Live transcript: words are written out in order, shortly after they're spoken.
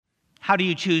How do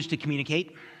you choose to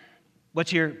communicate?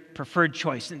 What's your preferred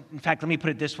choice? In fact, let me put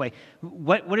it this way.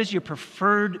 What is your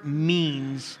preferred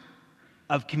means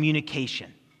of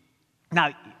communication?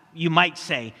 Now, you might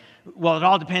say, well, it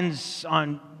all depends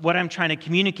on what I'm trying to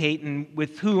communicate and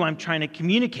with who I'm trying to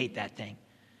communicate that thing.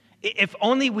 If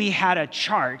only we had a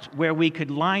chart where we could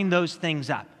line those things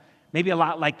up, maybe a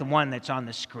lot like the one that's on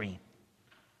the screen.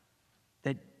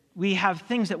 That we have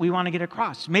things that we want to get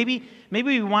across. Maybe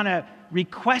we want to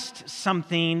request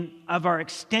something of our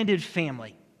extended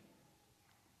family.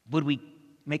 Would we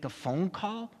make a phone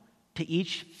call to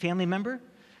each family member?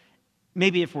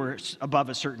 Maybe if we're above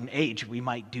a certain age, we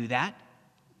might do that.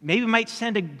 Maybe we might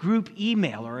send a group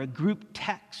email or a group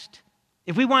text.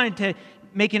 If we wanted to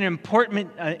make an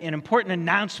important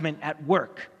announcement at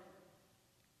work,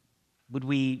 would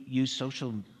we use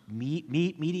social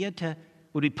media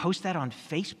would we post that on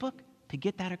Facebook to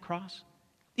get that across?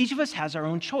 Each of us has our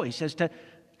own choice as to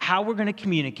how we're going to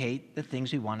communicate the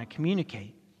things we want to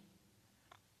communicate.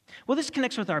 Well, this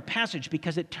connects with our passage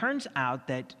because it turns out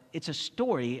that it's a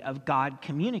story of God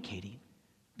communicating,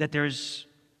 that there's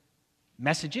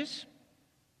messages,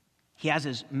 he has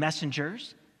his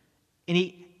messengers, and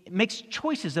he makes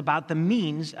choices about the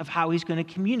means of how he's going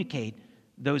to communicate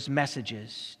those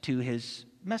messages to his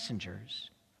messengers.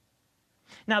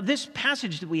 Now, this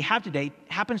passage that we have today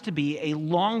happens to be a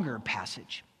longer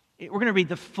passage. We're going to read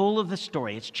the full of the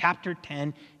story. It's chapter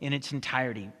 10 in its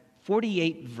entirety,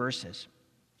 48 verses.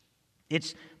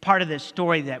 It's part of the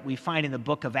story that we find in the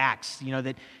book of Acts,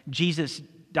 that Jesus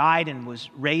died and was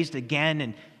raised again,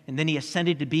 and then he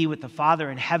ascended to be with the Father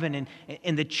in heaven,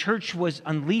 and the church was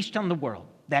unleashed on the world,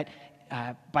 that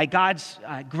by God's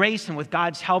grace and with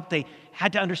God's help, they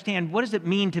had to understand, what does it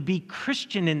mean to be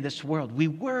Christian in this world? We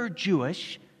were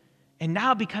Jewish, and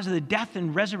now because of the death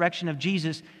and resurrection of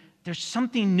Jesus, there's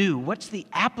something new. What's the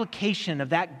application of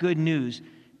that good news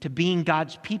to being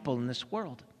God's people in this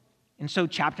world? And so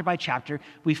chapter by chapter,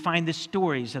 we find the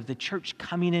stories of the church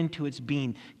coming into its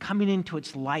being, coming into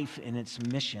its life and its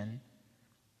mission.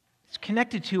 It's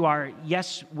connected to our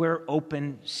Yes, We're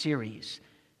Open series.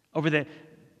 Over the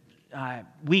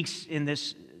weeks in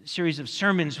this series of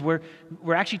sermons, we're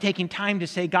actually taking time to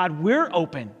say, God, we're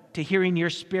open to hearing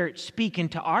your Spirit speak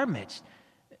into our midst,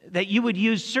 that you would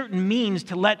use certain means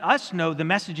to let us know the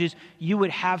messages you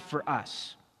would have for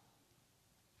us.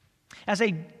 As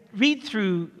I read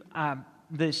through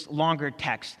this longer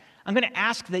text, I'm going to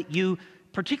ask that you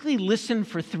particularly listen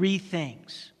for three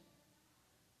things.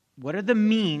 What are the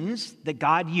means that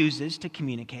God uses to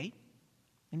communicate?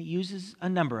 And he uses a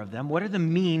number of them. What are the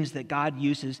means that God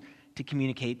uses to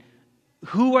communicate?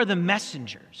 Who are the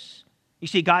messengers? You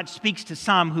see, God speaks to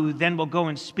some who then will go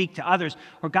and speak to others,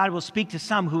 or God will speak to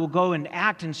some who will go and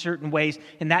act in certain ways,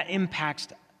 and that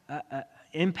impacts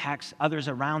others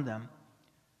around them.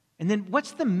 And then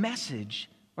what's the message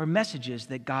or messages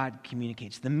that God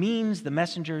communicates? The means, the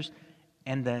messengers,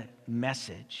 and the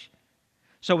message.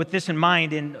 So with this in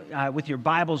mind, and with your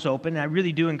Bibles open, I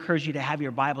really do encourage you to have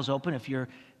your Bibles open. If you're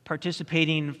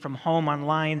participating from home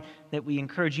online, that we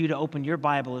encourage you to open your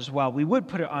Bible as well. We will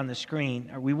put it on the screen,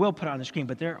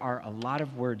 but there are a lot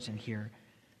of words in here.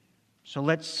 So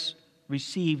let's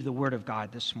receive the Word of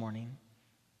God this morning.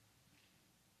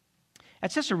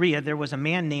 At Caesarea, there was a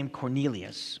man named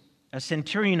Cornelius, a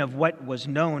centurion of what was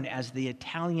known as the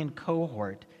Italian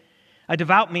cohort, a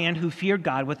devout man who feared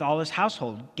God with all his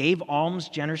household, gave alms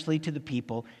generously to the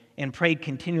people, and prayed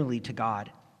continually to God.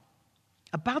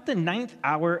 About the 9th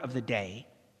hour of the day,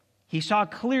 he saw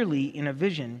clearly in a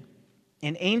vision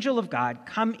an angel of God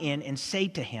come in and say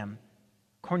to him,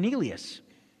 Cornelius.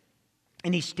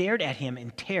 And he stared at him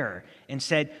in terror and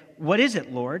said, What is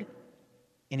it, Lord?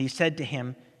 And he said to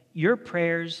him, Your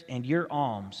prayers and your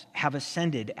alms have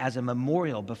ascended as a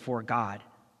memorial before God.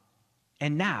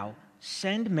 And now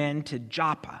send men to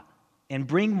Joppa and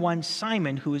bring one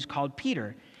Simon who is called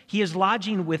Peter. He is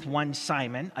lodging with one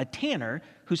Simon, a tanner,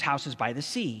 whose house is by the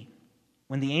sea.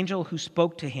 When the angel who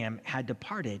spoke to him had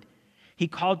departed, he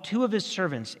called 2 of his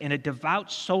servants and a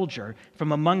devout soldier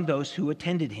from among those who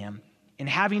attended him. And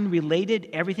having related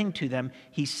everything to them,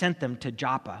 he sent them to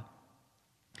Joppa.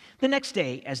 The next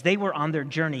day, as they were on their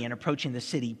journey and approaching the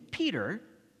city, Peter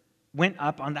went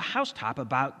up on the housetop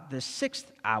about the 6th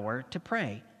hour to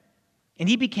pray. And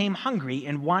he became hungry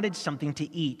and wanted something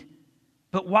to eat.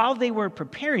 But while they were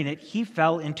preparing it, he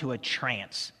fell into a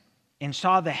trance and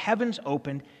saw the heavens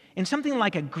opened and something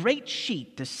like a great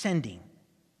sheet descending,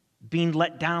 being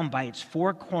let down by its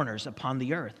 4 corners upon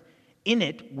the earth. In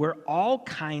it were all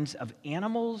kinds of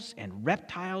animals and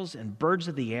reptiles and birds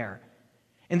of the air.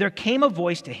 And there came a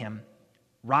voice to him,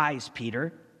 Rise,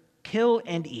 Peter, kill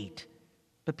and eat.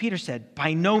 But Peter said,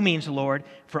 "By no means, Lord,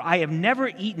 for I have never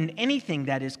eaten anything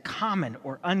that is common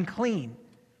or unclean."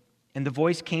 And the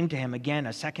voice came to him again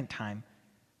a second time,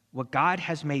 "What God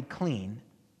has made clean,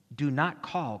 do not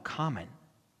call common."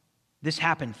 This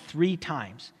happened 3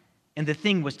 times, and the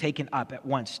thing was taken up at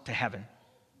once to heaven.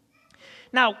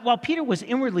 Now, while Peter was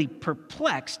inwardly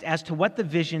perplexed as to what the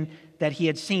vision that he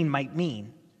had seen might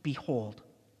mean, behold,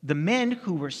 the men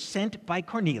who were sent by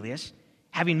Cornelius,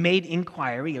 having made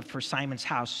inquiry for Simon's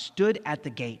house, stood at the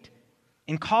gate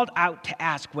and called out to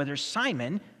ask whether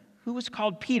Simon, who was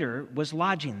called Peter, was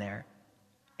lodging there.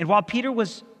 And while Peter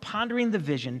was pondering the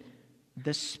vision,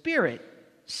 the Spirit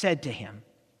said to him,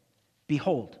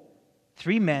 "Behold,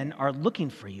 3 men are looking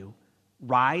for you.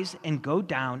 Rise and go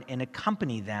down and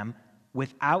accompany them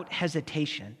without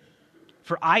hesitation,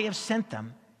 for I have sent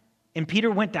them." And Peter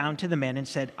went down to the men and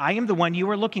said, "I am the one you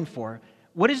are looking for.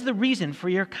 What is the reason for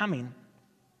your coming?"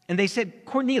 And they said,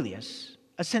 "Cornelius,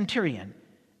 a centurion,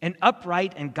 an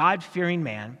upright and God-fearing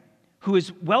man, who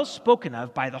is well spoken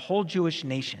of by the whole Jewish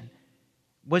nation,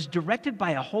 was directed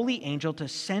by a holy angel to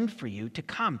send for you to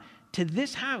come to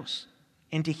this house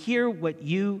and to hear what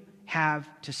you have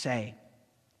to say."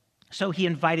 So he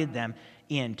invited them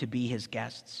in to be his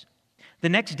guests. The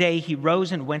next day he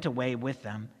rose and went away with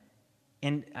them,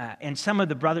 and some of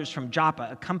the brothers from Joppa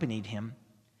accompanied him.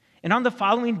 And on the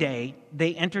following day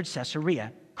they entered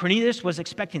Caesarea. Cornelius was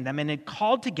expecting them and had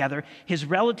called together his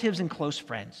relatives and close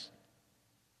friends.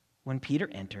 When Peter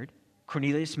entered,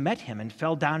 Cornelius met him and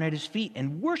fell down at his feet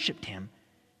and worshipped him.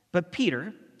 But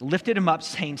Peter lifted him up,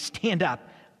 saying, "Stand up,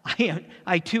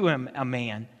 I too am a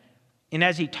man." And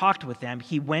as he talked with them,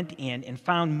 he went in and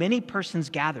found many persons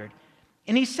gathered.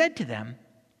 And he said to them,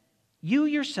 "You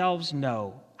yourselves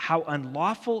know how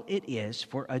unlawful it is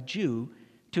for a Jew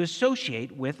to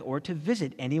associate with or to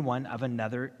visit anyone of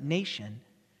another nation.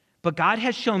 But God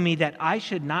has shown me that I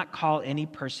should not call any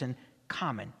person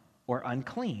common or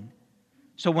unclean.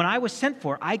 So when I was sent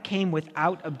for, I came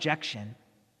without objection.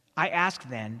 I asked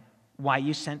then why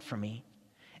you sent for me."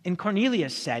 And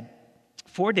Cornelius said,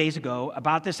 4 days ago,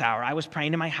 about this hour, I was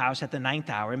praying in my house at the 9th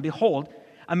hour, and behold,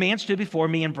 a man stood before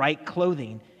me in bright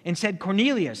clothing and said,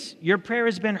 "Cornelius, your prayer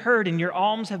has been heard, and your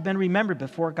alms have been remembered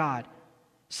before God.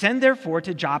 Send therefore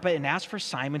to Joppa and ask for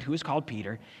Simon, who is called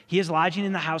Peter. He is lodging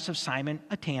in the house of Simon,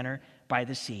 a tanner, by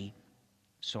the sea."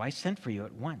 So I sent for you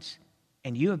at once,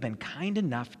 and you have been kind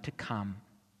enough to come.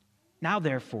 Now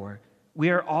therefore, we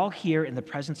are all here in the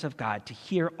presence of God to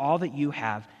hear all that you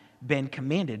have been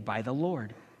commanded by the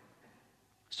Lord.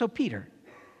 So Peter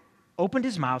opened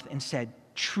his mouth and said,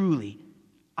 "Truly,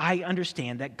 I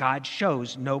understand that God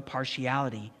shows no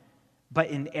partiality, but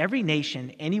in every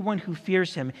nation, anyone who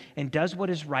fears him and does what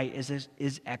is right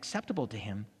is acceptable to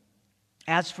him.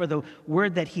 As for the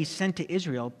word that he sent to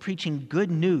Israel, preaching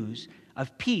good news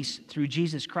of peace through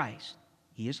Jesus Christ,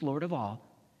 he is Lord of all,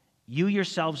 you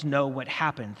yourselves know what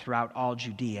happened throughout all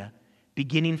Judea,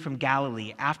 beginning from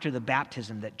Galilee after the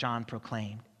baptism that John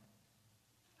proclaimed,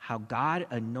 how God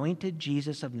anointed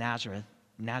Jesus of Nazareth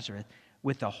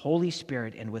with the Holy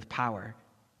Spirit and with power.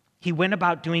 He went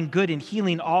about doing good and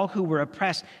healing all who were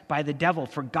oppressed by the devil,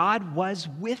 for God was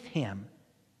with him.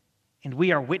 And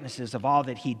we are witnesses of all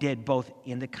that he did, both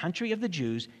in the country of the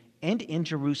Jews and in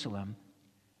Jerusalem.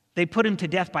 They put him to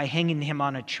death by hanging him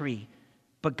on a tree,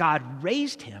 but God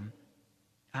raised him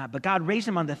on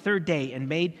the 3rd day and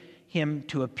made him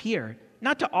to appear,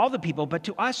 not to all the people, but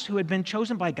to us who had been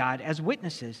chosen by God as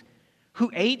witnesses,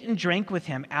 who ate and drank with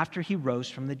him after he rose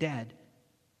from the dead.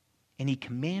 And he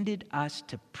commanded us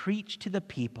to preach to the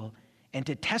people and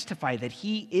to testify that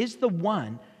he is the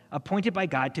one appointed by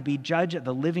God to be judge of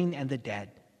the living and the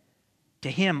dead. To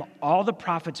him, all the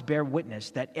prophets bear witness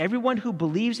that everyone who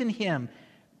believes in him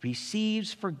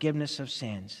receives forgiveness of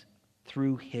sins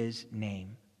through his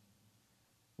name."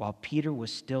 While Peter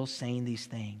was still saying these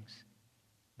things,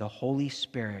 the Holy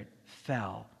Spirit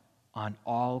fell on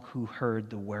all who heard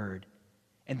the word.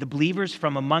 And the believers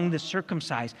from among the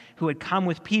circumcised who had come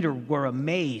with Peter were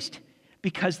amazed,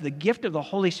 because the gift of the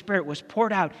Holy Spirit was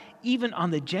poured out even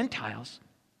on the Gentiles,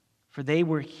 for they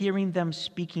were hearing them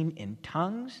speaking in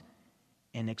tongues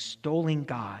and extolling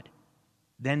God.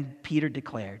 Then Peter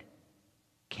declared,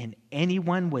 "Can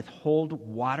anyone withhold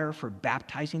water for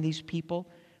baptizing these people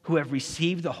who have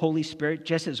received the Holy Spirit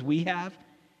just as we have?"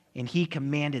 And he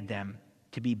commanded them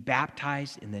to be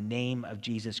baptized in the name of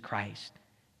Jesus Christ.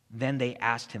 Then they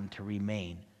asked him to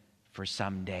remain for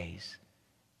some days.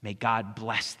 May God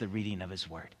bless the reading of his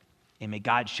word. And may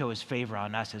God show his favor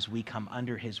on us as we come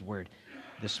under his word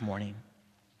this morning.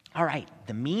 All right,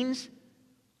 the means,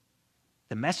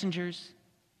 the messengers,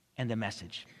 and the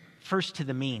message. First to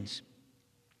the means.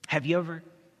 Have you ever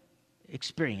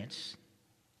experience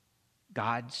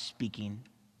God speaking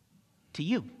to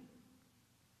you?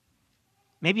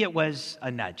 Maybe it was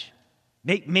a nudge.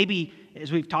 Maybe,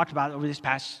 as we've talked about over this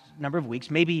past number of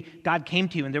weeks, maybe God came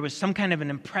to you and there was some kind of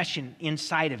an impression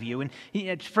inside of you. And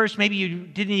at first, maybe you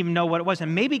didn't even know what it was.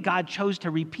 And maybe God chose to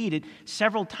repeat it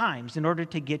several times in order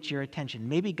to get your attention.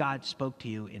 Maybe God spoke to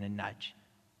you in a nudge.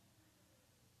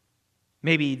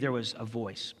 Maybe there was a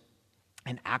voice,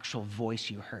 an actual voice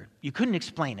you heard. You couldn't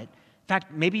explain it. In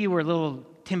fact, maybe you were a little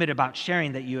timid about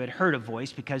sharing that you had heard a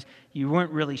voice because you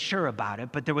weren't really sure about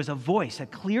it, but there was a voice, a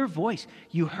clear voice.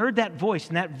 You heard that voice,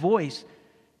 and that voice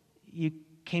you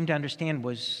came to understand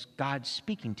was God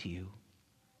speaking to you.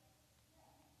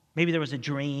 Maybe there was a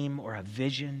dream or a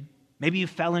vision. Maybe you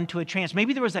fell into a trance.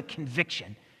 Maybe there was a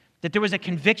conviction, that there was a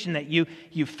conviction that you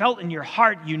felt in your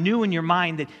heart, you knew in your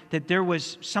mind that there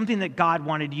was something that God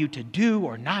wanted you to do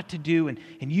or not to do, and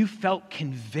you felt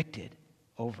convicted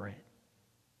over it.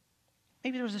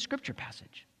 Maybe there was a scripture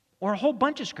passage or a whole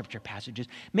bunch of scripture passages.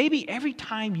 Maybe every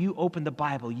time you open the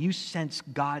Bible, you sense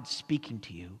God speaking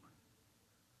to you.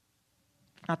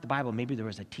 If not the Bible, maybe there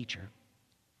was a teacher.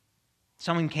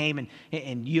 Someone came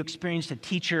and you experienced a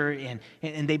teacher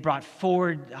and they brought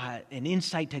forward an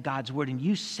insight to God's word, and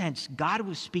you sensed God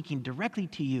was speaking directly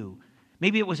to you.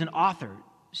 Maybe it was an author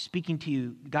speaking to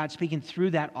you, God speaking through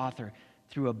that author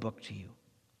through a book to you.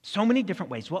 So many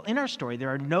different ways. Well, in our story, there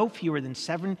are no fewer than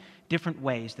 7 different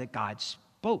ways that God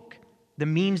spoke, the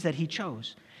means that he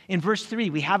chose. In verse 3,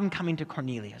 we have him coming to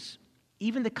Cornelius.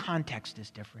 Even the context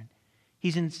is different.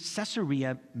 He's in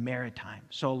Caesarea Maritime,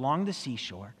 so along the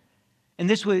seashore. And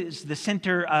this was the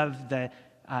center of the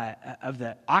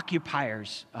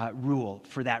occupiers' rule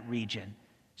for that region.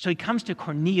 So he comes to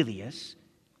Cornelius,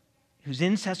 who's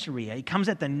in Caesarea. He comes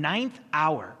at the 9th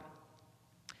hour,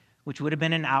 which would have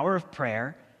been an hour of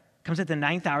prayer. Comes at the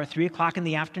 9th hour, 3 o'clock in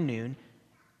the afternoon,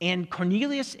 and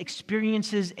Cornelius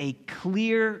experiences a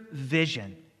clear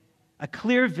vision. A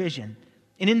clear vision.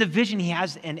 And in the vision, he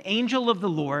has an angel of the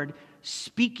Lord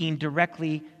speaking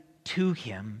directly to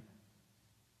him.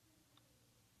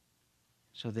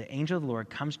 So the angel of the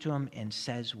Lord comes to him and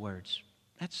says words.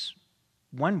 That's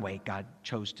one way God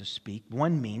chose to speak,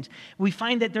 one means. We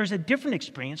find that there's a different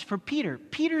experience for Peter.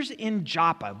 Peter's in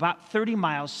Joppa, about 30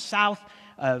 miles south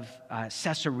of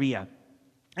Caesarea.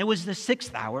 It was the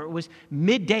 6th hour. It was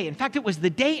midday. In fact, it was the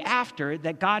day after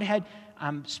that God had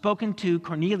spoken to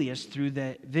Cornelius through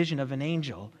the vision of an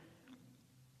angel.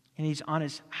 And he's on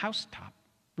his housetop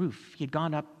roof. He had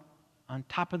gone up on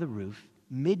top of the roof,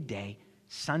 midday,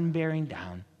 sun bearing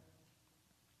down,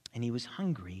 and he was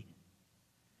hungry.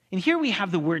 And here we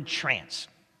have the word trance.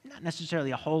 Not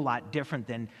necessarily a whole lot different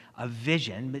than a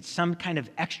vision, but some kind of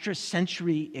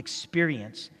extrasensory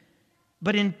experience.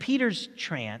 But in Peter's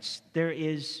trance, there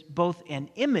is both an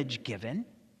image given,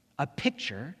 a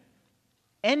picture,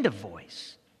 and a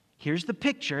voice. Here's the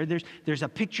picture. There's a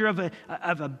picture of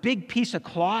a big piece of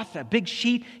cloth, a big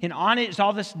sheet, and on it is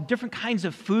all this different kinds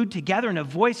of food together, and a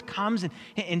voice comes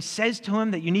and says to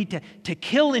him that you need to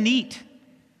kill and eat.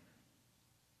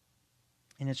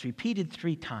 And it's repeated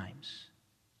 3 times.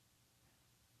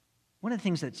 One of the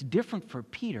things that's different for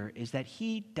Peter is that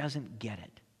he doesn't get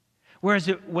it. Whereas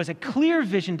it was a clear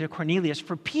vision to Cornelius,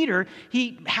 for Peter,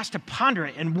 he has to ponder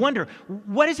it and wonder,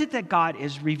 what is it that God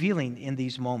is revealing in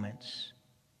these moments?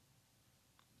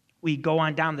 We go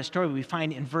on down the story, we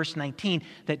find in verse 19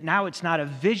 that now it's not a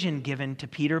vision given to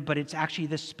Peter, but it's actually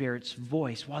the Spirit's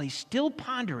voice. While he's still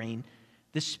pondering,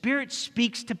 the Spirit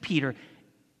speaks to Peter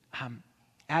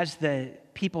as the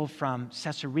people from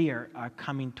Caesarea are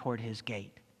coming toward his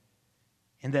gate.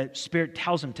 And the Spirit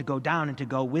tells him to go down and to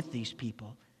go with these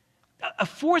people. A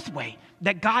 4th way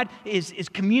that God is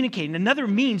communicating, another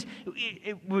means,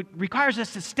 it requires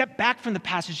us to step back from the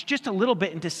passage just a little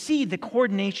bit and to see the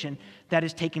coordination that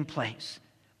is taking place.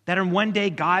 That on one day,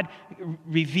 God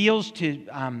reveals to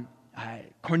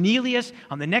Cornelius.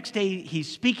 On the next day, he's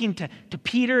speaking to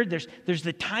Peter. There's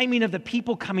the timing of the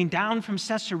people coming down from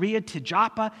Caesarea to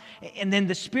Joppa. And then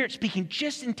the Spirit speaking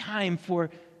just in time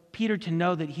for Peter to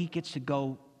know that he gets to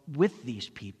go with these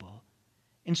people.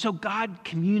 And so God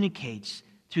communicates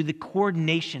through the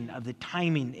coordination of the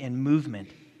timing and movement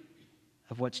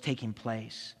of what's taking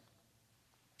place.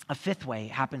 A 5th way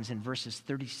happens in verses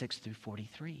 36 through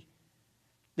 43.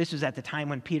 This was at the time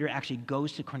when Peter actually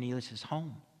goes to Cornelius'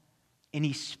 home. And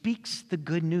he speaks the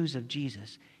good news of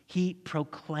Jesus. He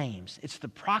proclaims. It's the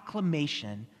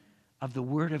proclamation of the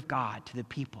word of God to the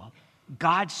people.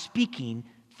 God speaking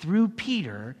through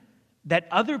Peter that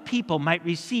other people might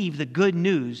receive the good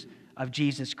news of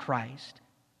Jesus Christ.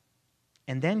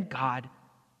 And then God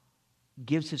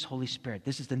gives his Holy Spirit.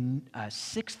 This is the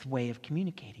sixth way of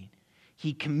communicating.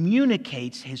 He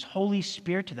communicates his Holy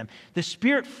Spirit to them. The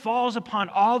Spirit falls upon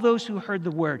all those who heard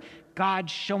the word, God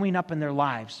showing up in their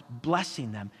lives,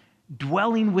 blessing them,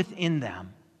 dwelling within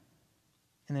them.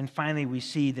 And then finally, we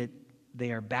see that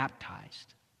they are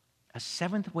baptized. A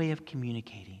seventh way of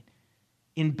communicating.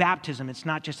 In baptism, it's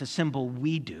not just a symbol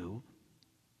we do.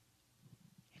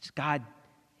 It's God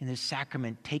in this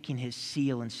sacrament taking his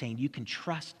seal and saying, you can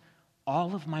trust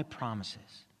all of my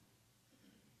promises.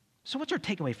 So what's our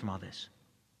takeaway from all this?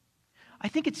 I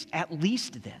think it's at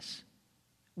least this.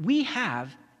 We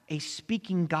have a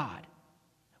speaking God.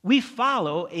 We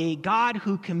follow a God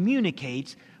who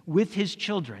communicates with his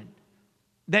children.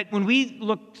 That when we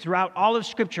look throughout all of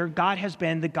Scripture, God has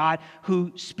been the God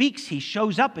who speaks. He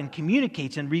shows up and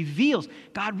communicates and reveals.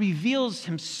 God reveals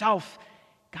himself.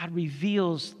 God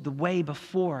reveals the way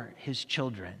before his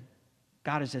children.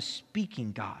 God is a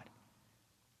speaking God.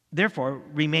 Therefore,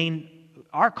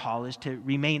 our call is to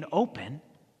remain open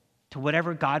to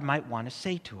whatever God might want to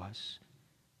say to us.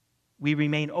 We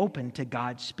remain open to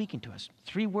God speaking to us.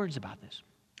 3 words about this,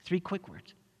 3 quick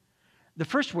words. The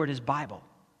first word is Bible.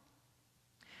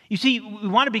 You see, we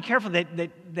want to be careful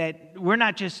that we're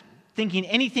not just thinking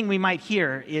anything we might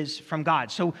hear is from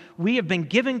God. So we have been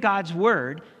given God's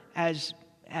word as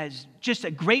just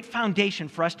a great foundation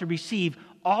for us to receive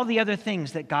all the other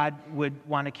things that God would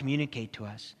want to communicate to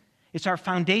us. It's our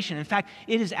foundation. In fact,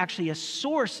 it is actually a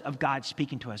source of God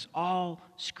speaking to us. All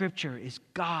Scripture is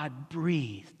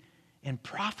God-breathed and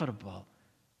profitable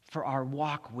for our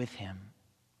walk with him.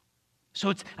 So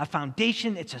it's a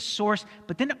foundation, it's a source,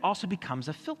 but then it also becomes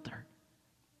a filter.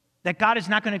 That God is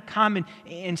not going to come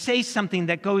and say something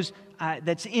that goes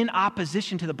that's in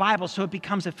opposition to the Bible, so it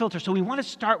becomes a filter. So we want to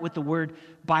start with the word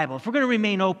Bible. If we're going to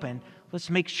remain open, let's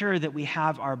make sure that we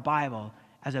have our Bible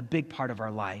as a big part of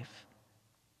our life.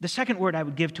 The second word I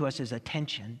would give to us is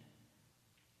attention.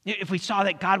 If we saw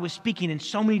that God was speaking in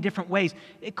so many different ways,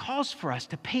 it calls for us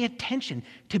to pay attention,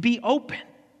 to be open.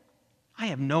 I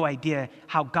have no idea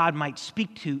how God might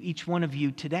speak to each one of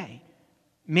you today.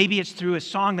 Maybe it's through a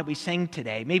song that we sang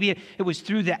today. Maybe it was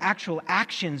through the actual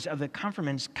actions of the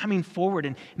confirmants coming forward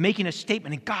and making a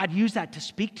statement, and God used that to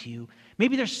speak to you.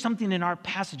 Maybe there's something in our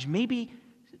passage, maybe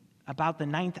about the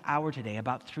 9th hour today,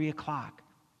 about 3 o'clock.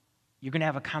 You're going to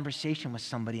have a conversation with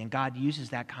somebody, and God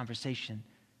uses that conversation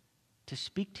to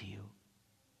speak to you.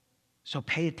 So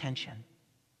pay attention.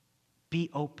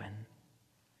 Be open.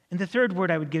 And the third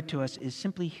word I would give to us is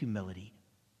simply humility.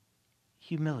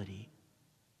 Humility.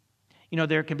 You know,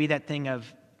 there can be that thing of,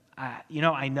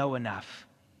 I know enough.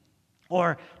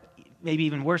 Or maybe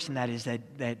even worse than that is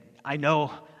that I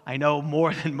know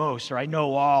more than most, or I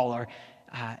know all.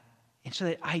 And so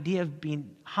the idea of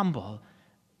being humble.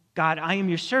 God, I am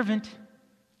your servant,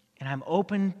 and I'm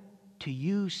open to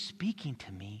you speaking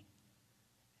to me.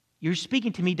 Your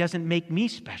speaking to me doesn't make me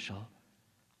special.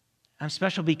 I'm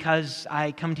special because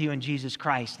I come to you in Jesus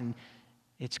Christ, and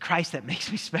it's Christ that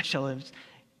makes me special. It's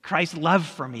Christ's love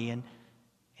for me, and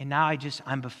now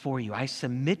I'm before you. I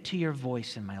submit to your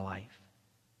voice in my life.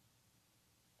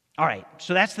 All right,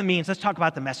 so that's the means. Let's talk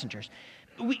about the messengers.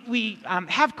 We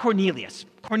have Cornelius.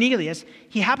 Cornelius,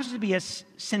 he happens to be a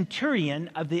centurion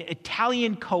of the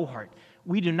Italian cohort.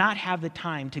 We do not have the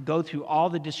time to go through all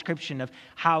the description of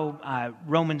how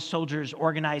Roman soldiers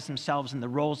organized themselves and the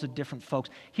roles of different folks.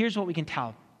 Here's what we can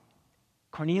tell.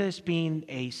 Cornelius, being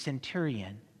a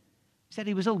centurion, is that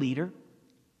he was a leader,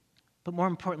 but more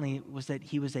importantly was that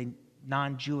he was a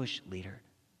non-Jewish leader.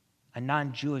 A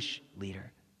non-Jewish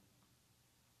leader.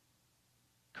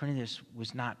 Cornelius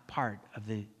was not part of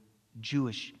the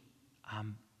Jewish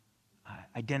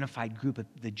identified group of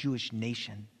the Jewish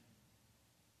nation.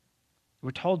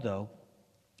 We're told, though,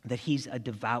 that he's a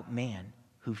devout man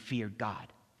who feared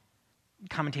God.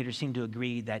 Commentators seem to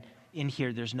agree that in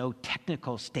here there's no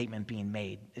technical statement being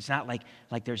made. It's not like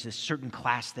there's a certain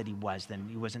class that he was. Then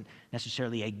he wasn't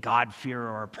necessarily a God-fearer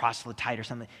or a proselyte or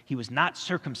something. He was not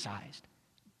circumcised,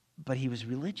 but he was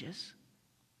religious.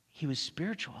 He was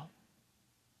spiritual.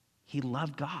 He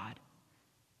loved God.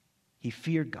 He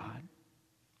feared God,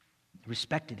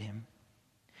 respected him.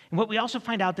 And what we also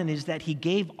find out then is that he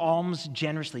gave alms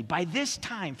generously. By this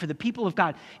time, for the people of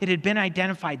God, it had been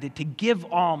identified that to give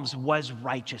alms was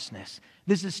righteousness.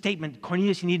 This is a statement.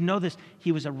 Cornelius, you need to know this.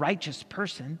 He was a righteous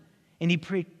person, and he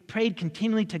prayed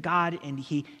continually to God, and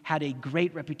he had a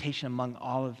great reputation among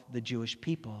all of the Jewish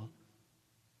people.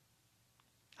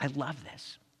 I love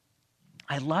this.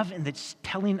 I love in the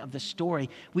telling of the story,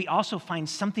 we also find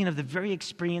something of the very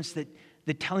experience that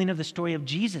the telling of the story of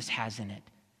Jesus has in it.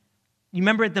 You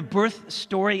remember the birth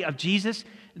story of Jesus?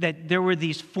 that there were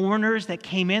these foreigners that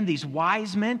came in, these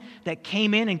wise men that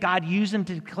came in, and God used them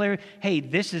to declare, hey,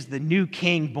 this is the new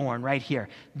king born right here.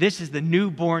 This is the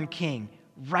newborn king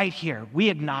right here. We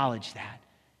acknowledge that.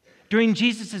 During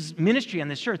Jesus' ministry on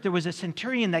this earth, there was a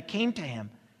centurion that came to him.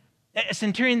 A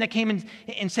centurion that came in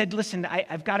and said, listen,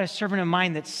 I've got a servant of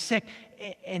mine that's sick,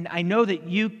 and I know that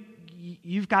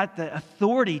you've got the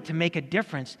authority to make a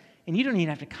difference, and you don't even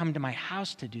have to come to my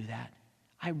house to do that.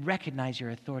 I recognize your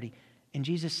authority. And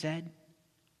Jesus said,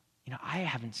 I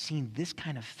haven't seen this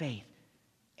kind of faith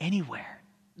anywhere.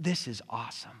 This is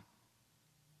awesome.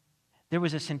 There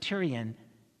was a centurion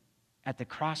at the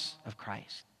cross of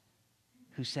Christ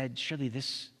who said, surely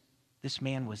this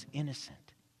man was innocent.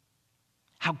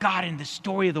 How God, in the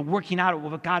story of the working out of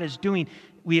what God is doing,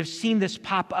 we have seen this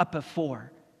pop up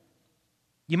before.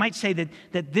 You might say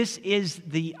that this is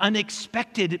the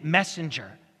unexpected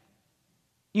messenger.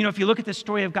 If you look at the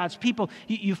story of God's people,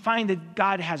 you find that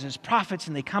God has his prophets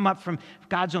and they come up from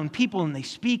God's own people and they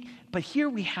speak. But here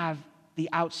we have the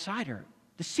outsider,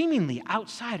 the seemingly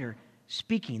outsider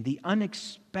speaking, the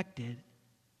unexpected.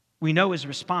 We know his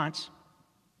response.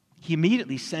 He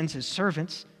immediately sends his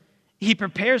servants. He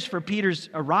prepares for Peter's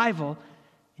arrival,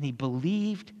 and he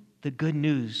believed the good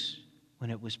news when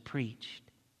it was preached.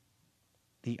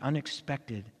 The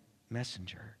unexpected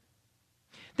messenger.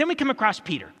 Then we come across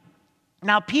Peter.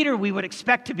 Now, Peter, we would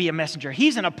expect to be a messenger.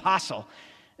 He's an apostle.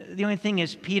 The only thing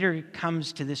is, Peter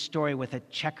comes to this story with a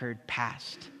checkered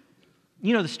past.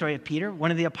 You know the story of Peter,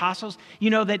 one of the apostles. You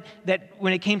know that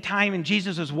when it came time and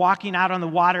Jesus was walking out on the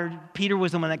water, Peter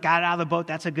was the one that got out of the boat.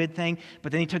 That's a good thing.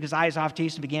 But then he took his eyes off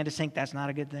Jesus and began to sink. That's not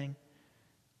a good thing.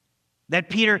 That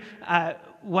Peter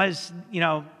was,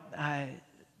 the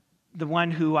one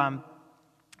who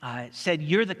said,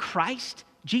 you're the Christ?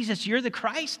 Jesus, you're the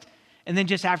Christ? And then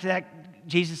just after that,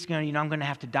 Jesus is going, I'm going to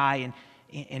have to die.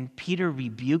 And Peter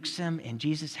rebukes him, and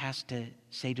Jesus has to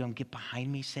say to him, get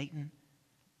behind me, Satan.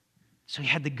 So he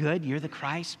had the good, you're the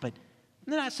Christ, but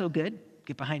not so good.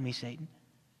 Get behind me, Satan.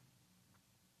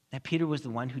 That Peter was the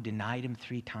one who denied him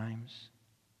 3 times.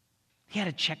 He had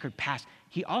a checkered past.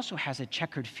 He also has a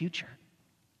checkered future.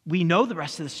 We know the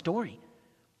rest of the story.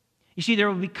 You see, there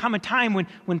will become a time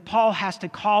when Paul has to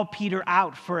call Peter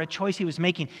out for a choice he was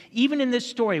making. Even in this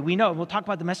story, we know, we'll talk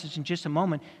about the message in just a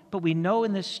moment, but we know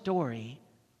in this story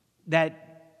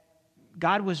that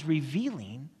God was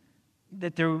revealing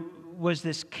that there was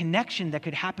this connection that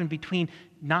could happen between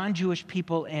non-Jewish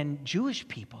people and Jewish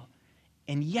people.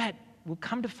 And yet, we'll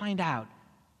come to find out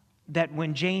that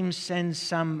when James sends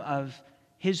some of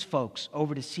his folks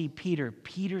over to see Peter,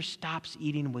 Peter stops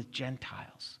eating with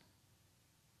Gentiles.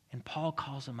 And Paul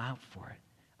calls him out for it.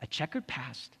 A checkered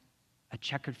past, a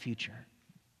checkered future.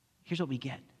 Here's what we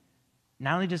get.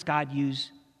 Not only does God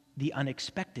use the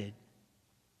unexpected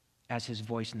as his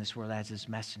voice in this world, as his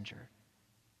messenger,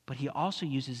 but he also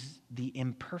uses the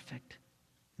imperfect.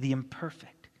 The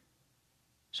imperfect.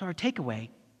 So our takeaway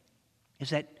is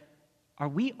that, are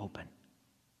we open?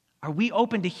 Are we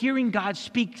open to hearing God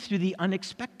speak through the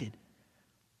unexpected?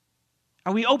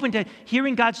 Are we open to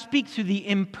hearing God speak through the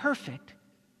imperfect?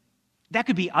 That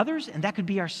could be others, and that could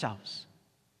be ourselves.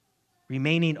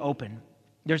 Remaining open.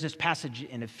 There's this passage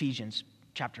in Ephesians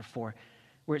chapter 4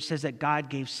 where it says that God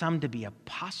gave some to be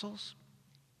apostles,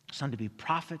 some to be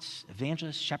prophets,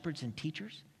 evangelists, shepherds, and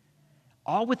teachers,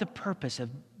 all with the purpose of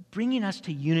bringing us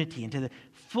to unity and to the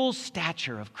full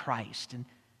stature of Christ.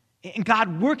 And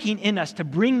God working in us to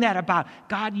bring that about.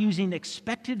 God using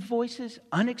expected voices,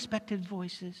 unexpected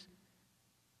voices,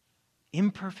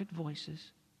 imperfect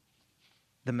voices.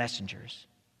 The messengers.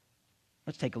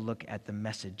 Let's take a look at the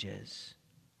messages.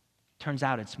 Turns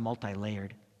out it's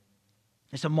multi-layered.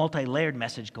 It's a multi-layered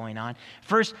message going on.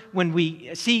 First, when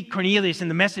we see Cornelius and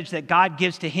the message that God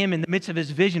gives to him in the midst of his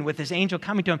vision with this angel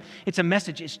coming to him, it's a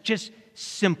message. It's just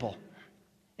simple.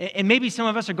 And maybe some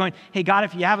of us are going, hey, God,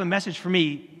 if you have a message for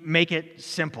me, make it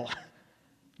simple.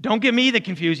 Don't give me the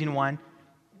confusing one.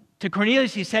 To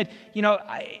Cornelius, he said,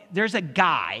 there's a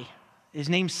guy. His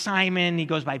name's Simon. He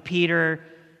goes by Peter.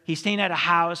 He's staying at a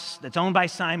house that's owned by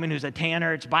Simon, who's a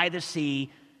tanner. It's by the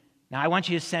sea. Now, I want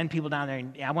you to send people down there,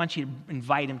 and I want you to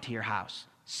invite him to your house.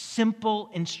 Simple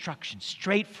instructions,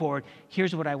 straightforward.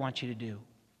 Here's what I want you to do.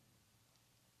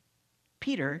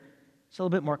 Peter, it's a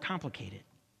little bit more complicated.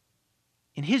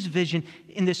 In his vision,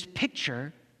 in this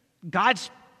picture, God's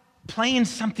playing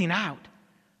something out.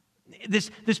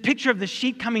 This picture of the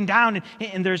sheet coming down,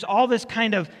 and there's all this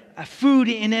kind of food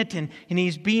in it, and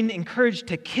he's being encouraged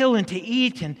to kill and to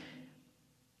eat, and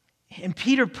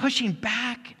Peter pushing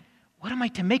back. What am I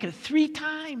to make of it? 3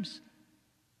 times.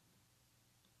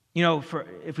 You know,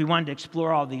 if we wanted to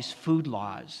explore all these food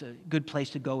laws, a good place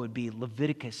to go would be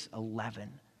Leviticus 11.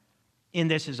 In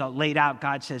this is laid out,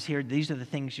 God says here, these are the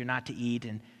things you're not to eat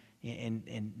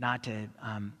and not to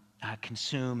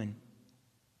consume.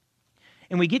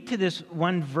 And we get to this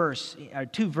one verse, or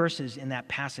two verses in that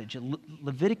passage,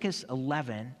 Leviticus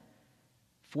 11,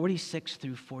 46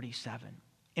 through 47.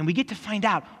 And we get to find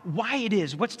out why it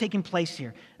is, what's taking place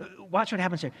here. Watch what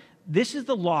happens here. This is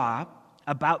the law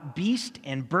about beast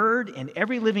and bird and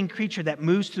every living creature that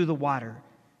moves through the water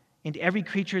and every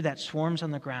creature that swarms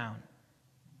on the ground,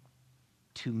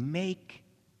 to make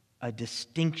a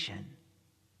distinction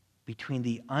between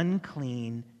the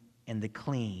unclean and the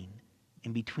clean,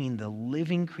 and between the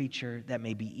living creature that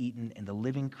may be eaten and the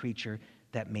living creature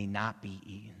that may not be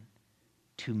eaten.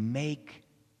 To make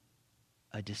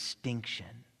a distinction.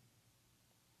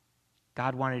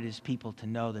 God wanted his people to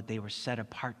know that they were set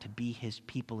apart to be his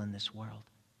people in this world.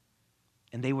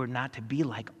 And they were not to be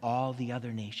like all the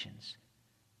other nations.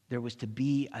 There was to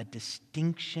be a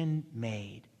distinction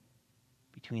made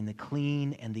between the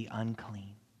clean and the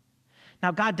unclean.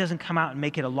 Now, God doesn't come out and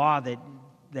make it a law that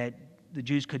the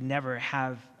Jews could never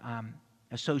have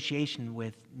association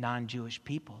with non-Jewish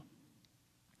people.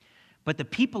 But the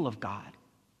people of God,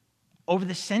 over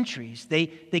the centuries, they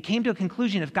came to a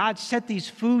conclusion: if God set these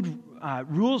food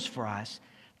rules for us,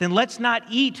 then let's not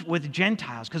eat with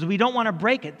Gentiles, because we don't want to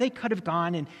break it. They could have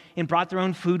gone and brought their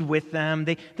own food with them.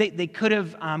 They could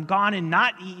have gone and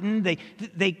not eaten.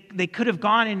 They could have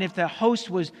gone, and if the host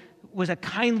was a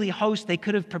kindly host, they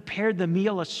could have prepared the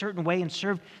meal a certain way and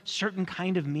served certain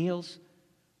kind of meals.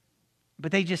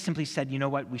 But they just simply said, you know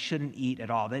what, we shouldn't eat at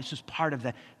all. This was part of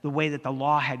the way that the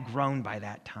law had grown by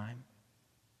that time.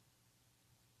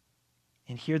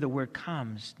 And here the word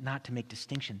comes not to make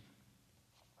distinction.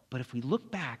 But if we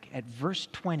look back at verse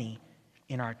 20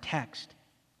 in our text,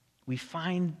 we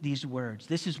find these words.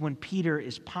 This is when Peter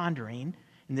is pondering,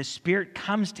 and the Spirit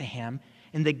comes to him,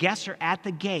 and the guests are at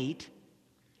the gate.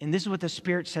 And this is what the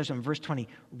Spirit says in verse 20.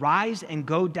 Rise and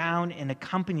go down and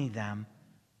accompany them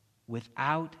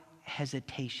without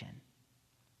hesitation.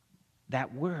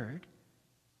 That word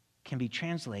can be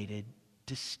translated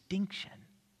distinction.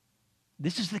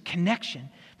 This is the connection.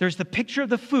 There's the picture of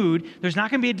the food. There's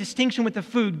not going to be a distinction with the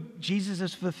food. Jesus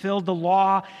has fulfilled the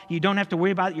law. You don't have to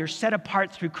worry about it. You're set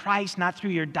apart through Christ, not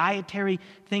through your dietary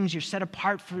things. You're set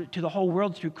apart to the whole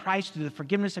world through Christ, through the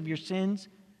forgiveness of your sins.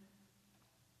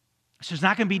 So there's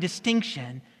not going to be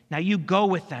distinction. Now you go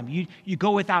with them. You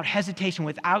go without hesitation,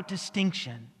 without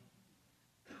distinction.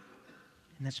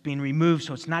 And that's being removed.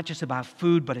 So it's not just about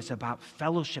food, but it's about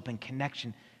fellowship and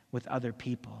connection with other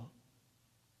people.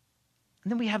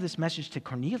 And then we have this message to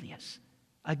Cornelius.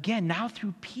 Again, now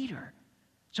through Peter.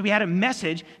 So we had a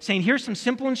message saying, here's some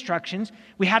simple instructions.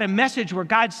 We had a message where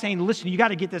God's saying, listen, you got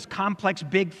to get this complex,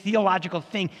 big theological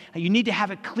thing. You need to have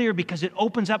it clear because it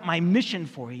opens up my mission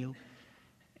for you.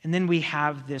 And then we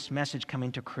have this message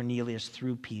coming to Cornelius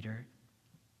through Peter,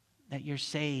 that you're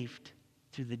saved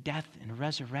through the death and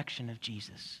resurrection of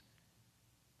Jesus.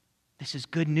 This is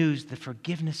good news. The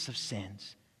forgiveness of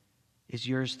sins is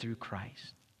yours through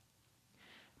Christ.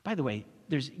 By the way,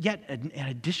 there's yet an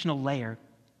additional layer.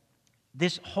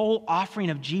 This whole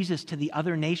offering of Jesus to the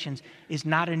other nations is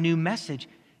not a new message.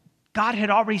 God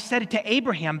had already said it to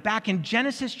Abraham back in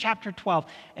Genesis chapter 12.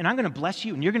 And I'm going to bless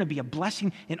you, and you're going to be a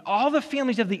blessing, and all the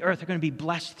families of the earth are going to be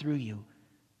blessed through you.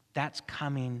 That's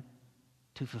coming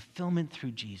to fulfillment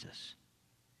through Jesus.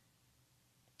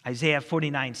 Isaiah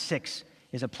 49:6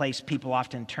 is a place people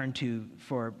often turn to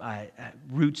for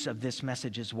roots of this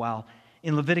message as well.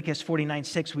 In Leviticus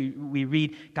 49:6, we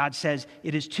read, God says,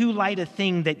 it is too light a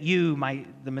thing that you,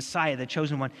 the Messiah, the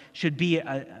chosen one, should be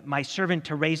my servant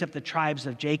to raise up the tribes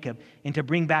of Jacob and to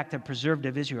bring back the preserved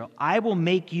of Israel. I will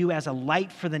make you as a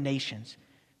light for the nations,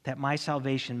 that my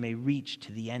salvation may reach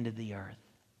to the end of the earth.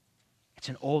 It's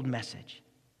an old message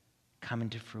coming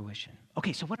to fruition.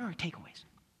 Okay, so what are our takeaways?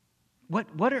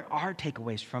 What are our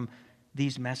takeaways from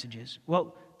these messages?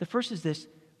 Well, the first is this.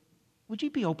 Would you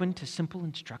be open to simple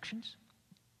instructions?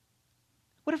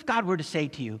 What if God were to say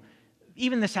to you,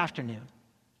 even this afternoon,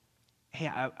 hey,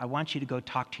 I want you to go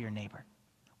talk to your neighbor?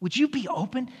 Would you be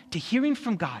open to hearing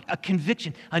from God, a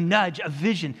conviction, a nudge, a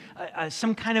vision,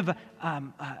 some kind of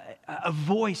a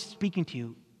voice speaking to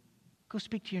you? Go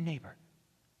speak to your neighbor.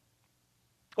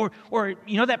 Or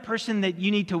you know that person that you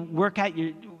need to work at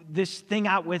this thing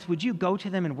out with, would you go to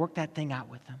them and work that thing out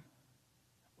with them?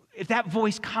 If that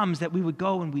voice comes, that we would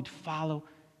go and we'd follow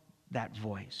that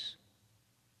voice.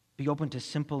 Be open to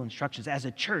simple instructions. As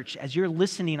a church, as you're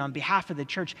listening on behalf of the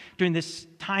church during this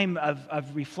time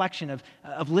of reflection,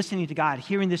 of listening to God,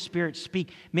 hearing the Spirit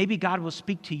speak, maybe God will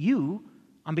speak to you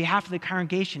on behalf of the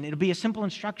congregation. It'll be a simple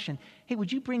instruction. Hey,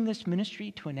 would you bring this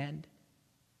ministry to an end?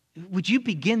 Would you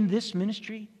begin this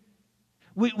ministry?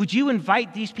 Would you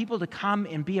invite these people to come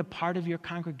and be a part of your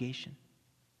congregation?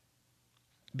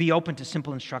 Be open to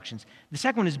simple instructions. The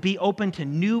second one is be open to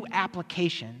new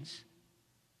applications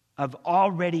of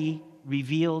already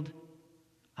revealed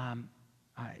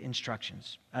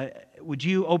instructions. Would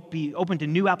you be open to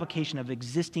new application of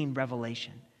existing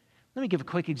revelation? Let me give a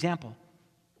quick example.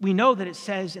 We know that it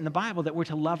says in the Bible that we're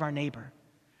to love our neighbor.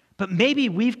 But maybe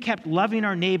we've kept loving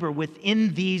our neighbor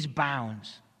within these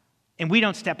bounds, and we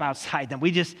don't step outside them.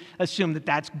 We just assume that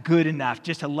that's good enough,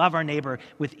 just to love our neighbor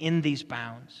within these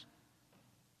bounds.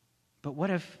 But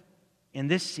what if in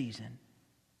this season,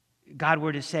 God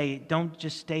were to say, don't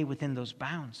just stay within those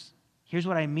bounds. Here's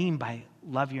what I mean by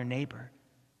love your neighbor.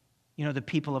 You know, the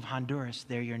people of Honduras,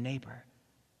 they're your neighbor.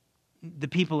 The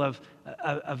people of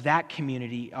that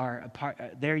community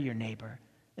they're your neighbor.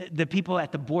 The people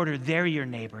at the border, they're your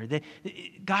neighbor.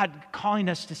 God calling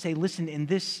us to say, listen, in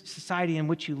this society in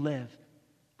which you live,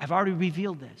 I've already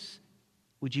revealed this.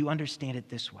 Would you understand it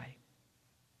this way?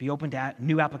 Be open to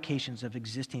new applications of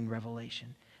existing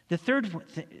revelation. The third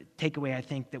takeaway I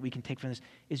think that we can take from this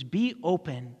is be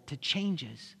open to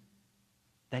changes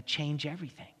that change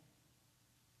everything.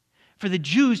 For the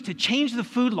Jews to change the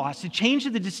food laws, to change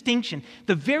the distinction,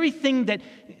 the very thing that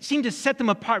seemed to set them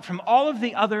apart from all of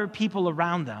the other people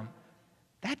around them,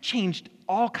 that changed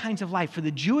all kinds of life. For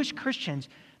the Jewish Christians,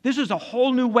 this was a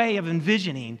whole new way of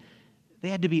envisioning. They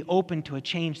had to be open to a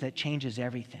change that changes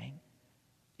everything.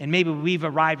 And maybe we've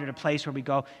arrived at a place where we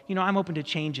go, you know, I'm open to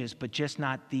changes, but just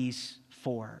not these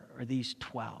 4 or these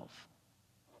 12.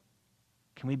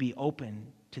 Can we be open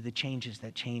to the changes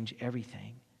that change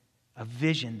everything? A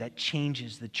vision that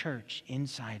changes the church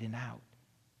inside and out.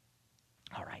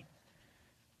 All right.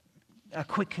 A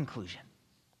quick conclusion.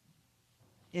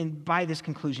 And by this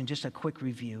conclusion, just a quick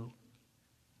review.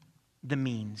 The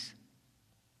means.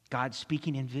 God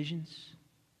speaking in visions.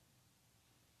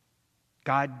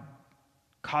 God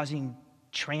causing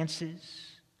trances,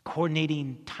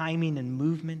 coordinating timing and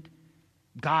movement.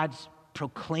 God's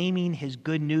proclaiming his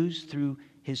good news through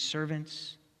his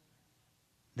servants.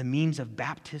 The means of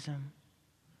baptism.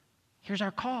 Here's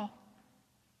our call.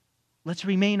 Let's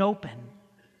remain open.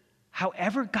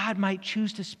 However God might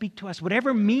choose to speak to us,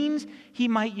 whatever means he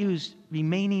might use,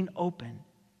 remaining open.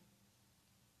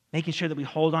 Making sure that we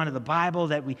hold on to the Bible,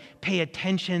 that we pay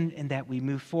attention, and that we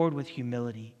move forward with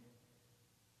humility.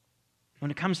 When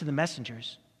it comes to the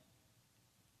messengers,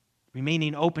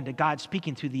 remaining open to God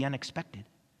speaking through the unexpected.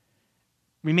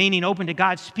 Remaining open to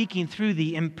God speaking through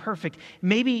the imperfect.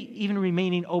 Maybe even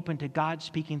remaining open to God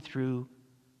speaking through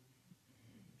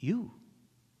you,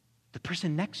 the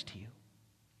person next to you.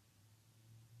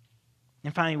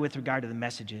 And finally, with regard to the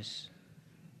messages,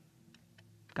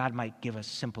 God might give us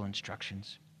simple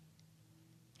instructions.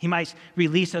 He might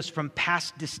release us from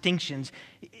past distinctions.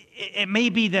 It may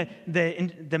be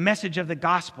the message of the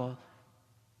gospel.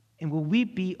 And will we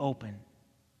be open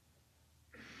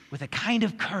with a kind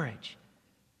of courage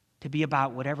to be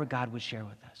about whatever God would share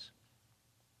with us?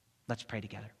 Let's pray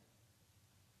together.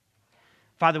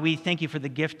 Father, we thank you for the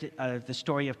gift of the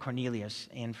story of Cornelius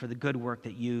and for the good work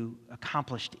that you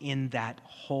accomplished in that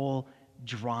whole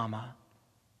drama.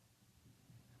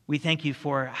 We thank you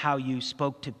for how you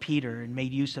spoke to Peter and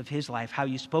made use of his life, how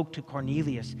you spoke to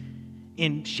Cornelius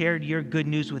and shared your good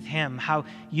news with him, how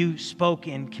you spoke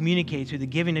and communicated through the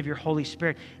giving of your Holy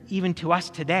Spirit, even to us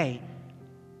today,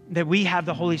 that we have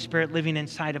the Holy Spirit living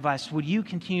inside of us. Would you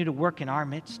continue to work in our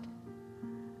midst?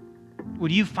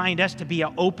 Would you find us to be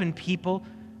an open people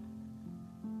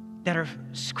that are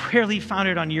squarely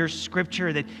founded on your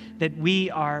scripture, that we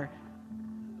are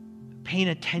paying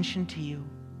attention to you?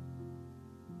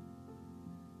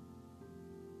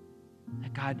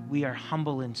 That God, we are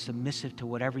humble and submissive to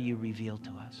whatever you reveal to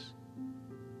us.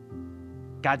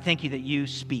 God, thank you that you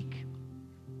speak.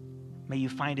 May you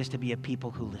find us to be a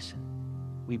people who listen.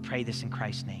 We pray this in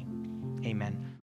Christ's name. Amen.